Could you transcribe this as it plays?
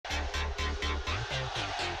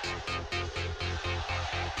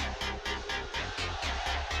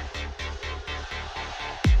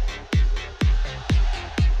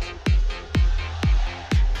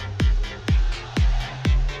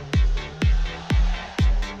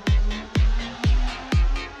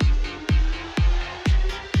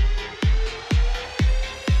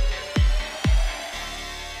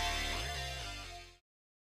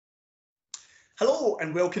Hello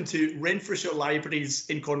and welcome to Renfrewshire Libraries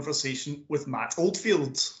in Conversation with Matt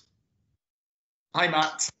Oldfield. Hi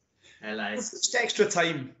Matt. Hello. We've just extra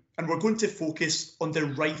time and we're going to focus on the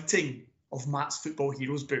writing of Matt's Football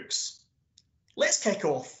Heroes books. Let's kick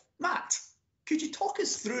off. Matt, could you talk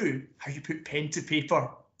us through how you put pen to paper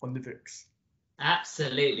on the books?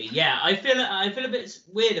 Absolutely, yeah. I feel a bit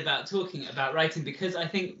weird about talking about writing because I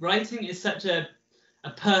think writing is such a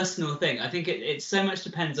personal thing. I think it so much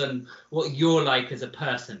depends on what you're like as a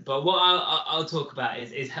person. But what I'll talk about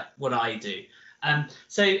is what I do.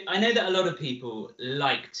 So I know that a lot of people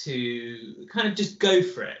like to kind of just go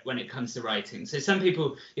for it when it comes to writing. So some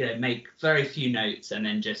people, make very few notes and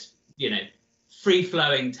then just,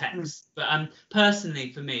 free-flowing text. But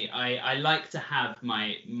personally, for me, I like to have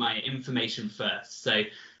my information first. So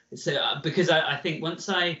because I think once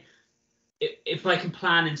if I can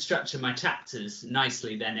plan and structure my chapters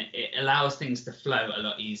nicely, then it allows things to flow a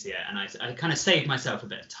lot easier, and I kind of save myself a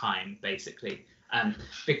bit of time, basically,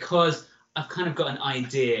 because I've kind of got an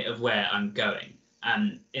idea of where I'm going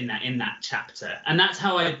in that chapter, and that's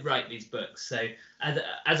how I write these books. So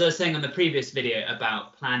as I was saying on the previous video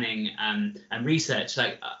about planning and research,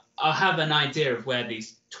 like I'll have an idea of where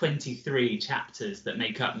these 23 chapters that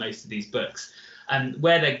make up most of these books and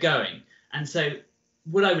where they're going, and so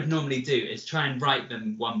what I would normally do is try and write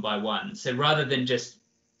them one by one. So rather than just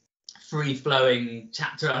free-flowing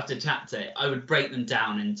chapter after chapter, I would break them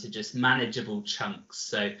down into just manageable chunks.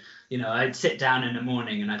 So, I'd sit down in the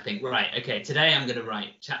morning and I'd think, right, okay, today I'm going to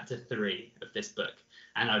write chapter 3 of this book.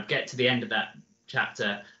 And I'd get to the end of that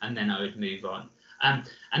chapter and then I would move on.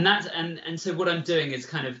 And so what I'm doing is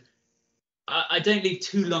kind of, I don't leave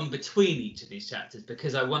too long between each of these chapters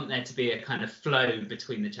because I want there to be a kind of flow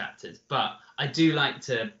between the chapters. But I do like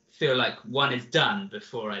to feel like one is done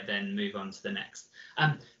before I then move on to the next.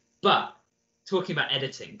 But talking about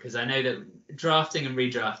editing, because I know that drafting and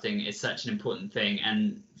redrafting is such an important thing.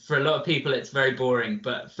 And for a lot of people, it's very boring.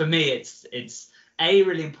 But for me, it's A,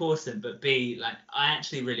 really important, but B, like I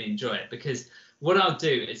actually really enjoy it, because what I'll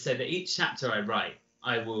do is so that each chapter I write,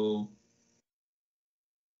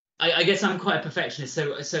 I guess I'm quite a perfectionist,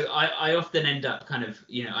 so I often end up kind of,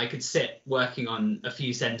 I could sit working on a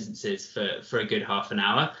few sentences for a good half an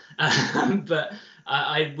hour, but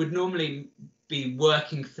I would normally be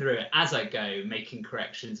working through it as I go, making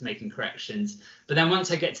corrections. But then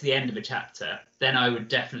once I get to the end of a chapter, then I would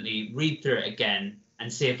definitely read through it again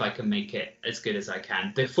and see if I can make it as good as I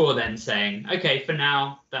can before then saying, okay, for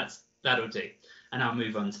now, that'll do. And I'll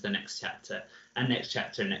move on to the next chapter. And next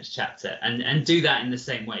chapter and do that in the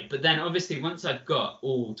same way. But then obviously once I've got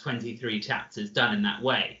all 23 chapters done in that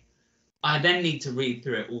way, I then need to read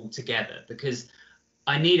through it all together because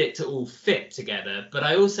I need it to all fit together. But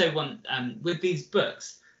I also want, with these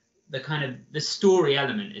books, the story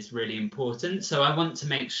element is really important. So I want to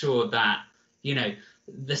make sure that,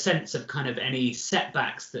 the sense of kind of any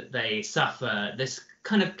setbacks that they suffer, this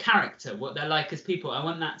kind of character, what they're like as people, I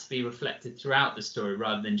want that to be reflected throughout the story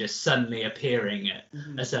rather than just suddenly appearing at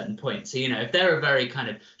a certain point. So, if they're a very kind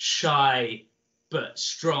of shy but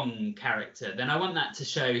strong character, then I want that to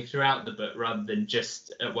show throughout the book rather than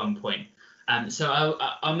just at one point. So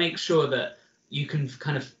I'll make sure that you can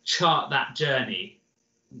kind of chart that journey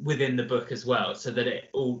within the book as well, so that it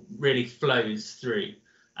all really flows through.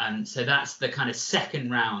 So that's the kind of second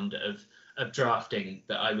round of drafting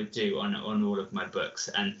that I would do on all of my books,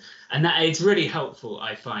 and that it's really helpful,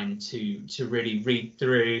 I find, to really read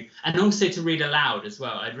through and also to read aloud as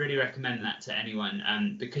well. I'd really recommend that to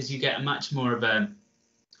anyone, because you get a much more of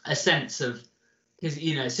a sense of, because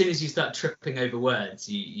as soon as you start tripping over words,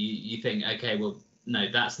 you think, okay, well,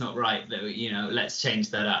 no, that's not right, let's change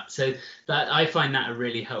that up. So that I find that a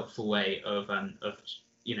really helpful way of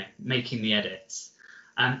making the edits.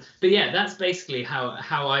 But yeah, that's basically how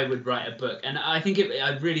I would write a book, and I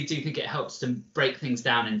really do think it helps to break things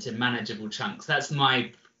down into manageable chunks. That's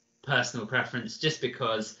my personal preference, just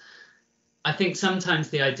because I think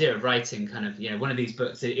sometimes the idea of writing kind of, one of these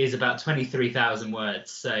books is about 23,000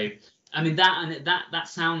 words. So I mean that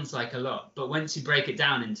sounds like a lot, but once you break it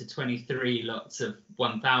down into 23 lots of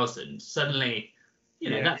 1,000, suddenly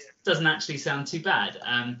that doesn't actually sound too bad.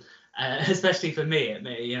 Especially for me,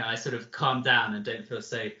 I sort of calm down and don't feel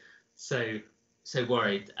so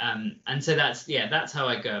worried. And so that's how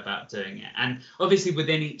I go about doing it. And obviously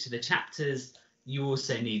within each of the chapters, you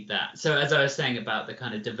also need that. So as I was saying about the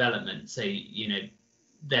kind of development, so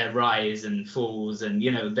their rise and falls and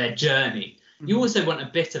their journey, you also want a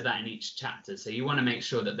bit of that in each chapter. So you want to make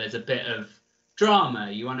sure that there's a bit of drama,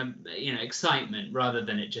 you want to excitement rather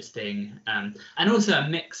than it just being and also a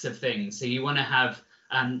mix of things. So you want to have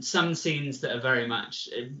some scenes that are very much,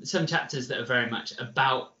 some chapters that are very much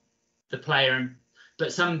about the player,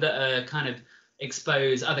 but some that are kind of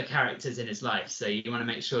expose other characters in his life. So you want to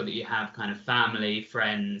make sure that you have kind of family,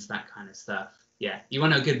 friends, that kind of stuff. Yeah, you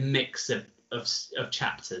want a good mix of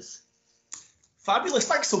chapters. Fabulous.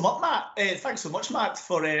 Thanks so much, Matt. Thanks so much, Matt,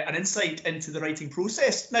 for an insight into the writing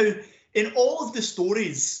process. Now, in all of the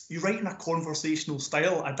stories, you write in a conversational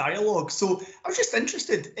style, a dialogue. So I was just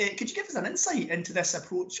interested, could you give us an insight into this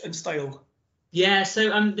approach and style? Yeah,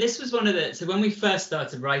 so this was one of the, so when we first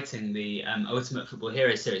started writing the Ultimate Football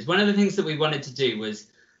Hero series, one of the things that we wanted to do was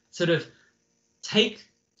sort of take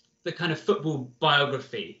the kind of football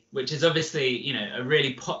biography, which is obviously, you know, a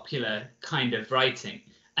really popular kind of writing,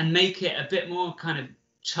 and make it a bit more kind of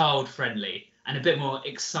child friendly and a bit more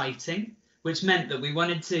exciting, which meant that we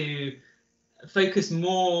wanted to focus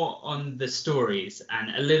more on the stories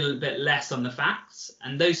and a little bit less on the facts.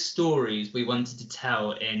 And those stories we wanted to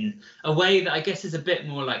tell in a way that I guess is a bit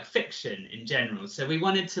more like fiction in general. So we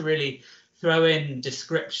wanted to really throw in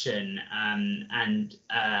description and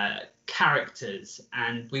characters,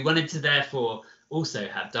 and we wanted to therefore also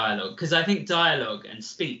have dialogue, because I think dialogue and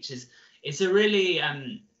speech is a really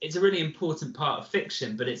important part of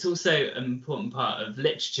fiction, but it's also an important part of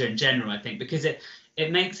literature in general, I think, because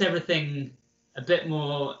it makes everything a bit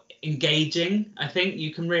more engaging. I think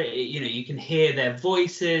you can really, you know, you can hear their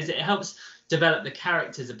voices. It helps develop the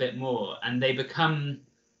characters a bit more, and they become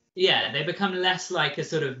less like a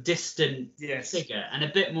sort of distant figure and a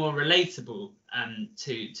bit more relatable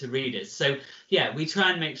to readers. So yeah, we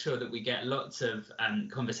try and make sure that we get lots of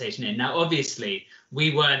conversation in. Now, obviously,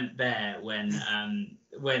 we weren't there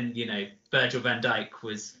when you know, Virgil van Dijk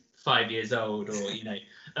was 5 years old, or you know,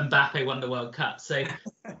 Mbappe won the World Cup. So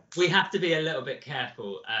we have to be a little bit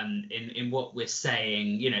careful in what we're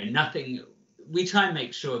saying. You know, nothing. We try and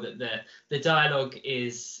make sure that the dialogue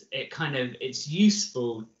it's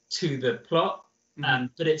useful to the plot,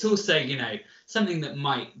 but it's also, you know, something that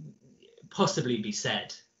might possibly be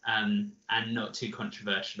said, and not too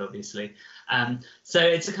controversial, obviously. So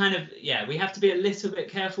it's a kind of, yeah, we have to be a little bit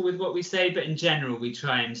careful with what we say, but in general we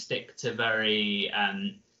try and stick to very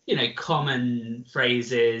you know, common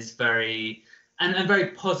phrases, very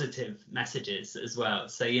positive messages as well.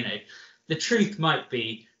 So, you know, the truth might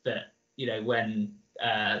be that, you know, when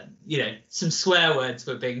you know, some swear words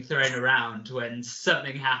were being thrown around when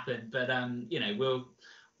something happened, but you know,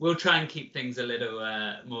 we'll try and keep things a little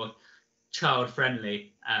more child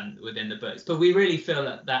friendly within the books. But we really feel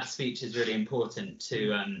that speech is really important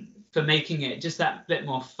to for making it just that bit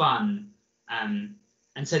more fun, and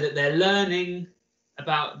so that they're learning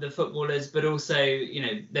about the footballers, but also, you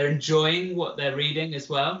know, they're enjoying what they're reading as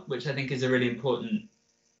well, which I think is a really important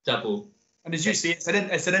double. And as you say, it's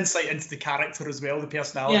an insight into the character as well, the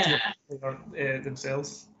personality of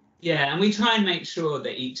themselves. Yeah, and we try and make sure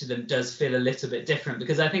that each of them does feel a little bit different,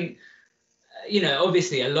 because I think, you know,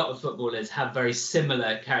 obviously a lot of footballers have very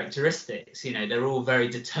similar characteristics. You know, they're all very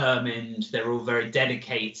determined, they're all very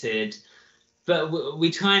dedicated, but we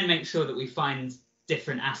try and make sure that we find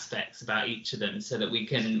different aspects about each of them, so that we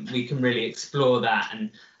can really explore that,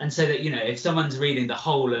 and so that, you know, if someone's reading the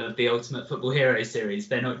whole of the Ultimate Football Hero series,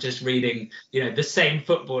 they're not just reading, you know, the same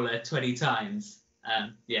footballer 20 times.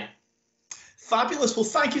 Yeah. Fabulous. Well,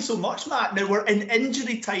 thank you so much, Matt. Now we're in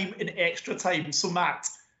injury time and extra time. So Matt,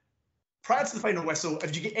 prior to the final whistle,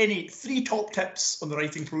 have you got any 3 top tips on the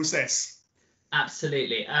writing process?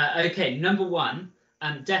 Absolutely. Okay, number 1,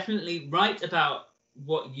 definitely write about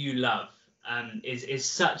what you love. Is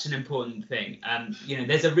such an important thing. You know,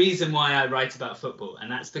 there's a reason why I write about football,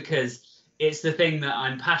 and that's because it's the thing that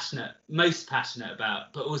I'm most passionate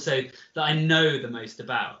about, but also that I know the most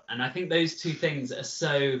about. And I think those two things are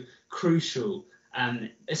so crucial,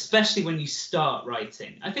 especially when you start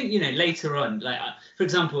writing. I think, you know, later on, like for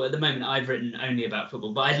example, at the moment I've written only about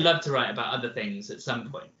football, but I'd love to write about other things at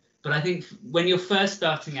some point. But I think when you're first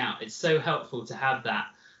starting out, it's so helpful to have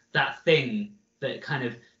that thing that kind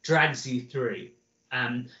of drags you through,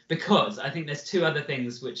 because I think there's 2 other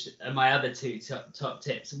things which are my other 2 top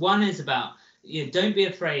tips. One is about, you know, don't be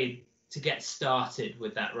afraid to get started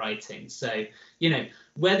with that writing. So, you know,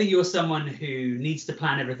 whether you're someone who needs to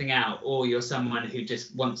plan everything out or you're someone who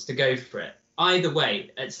just wants to go for it, either way,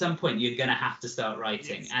 at some point you're going to have to start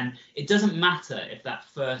writing. Yes. And it doesn't matter if that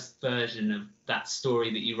first version of that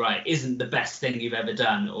story that you write isn't the best thing you've ever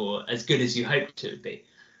done or as good as you hoped it would be.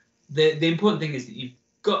 The important thing is that you've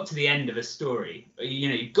got to the end of a story, you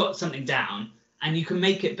know, you've got something down and you can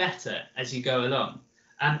make it better as you go along.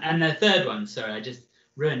 And the third one, sorry, I just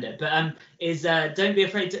ruined it, but is don't be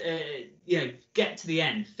afraid to you know, get to the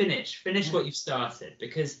end, finish what you've started,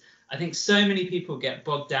 because I think so many people get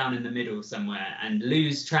bogged down in the middle somewhere and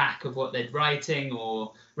lose track of what they're writing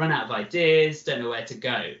or run out of ideas, don't know where to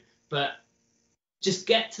go. But just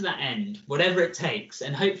get to that end, whatever it takes.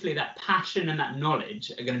 And hopefully that passion and that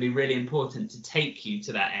knowledge are going to be really important to take you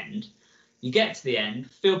to that end. You get to the end,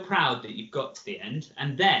 feel proud that you've got to the end,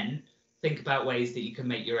 and then think about ways that you can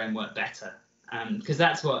make your own work better. Because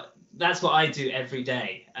that's what I do every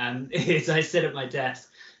day. Is I sit at my desk,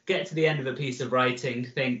 get to the end of a piece of writing,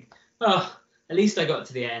 think, oh, at least I got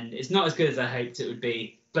to the end. It's not as good as I hoped it would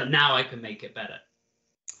be, but now I can make it better.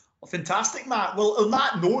 Well, fantastic, Matt. Well, on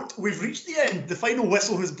that note, we've reached the end. The final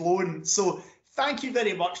whistle has blown. So thank you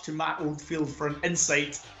very much to Matt Oldfield for an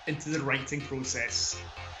insight into the writing process.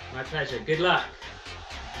 My pleasure. Good luck.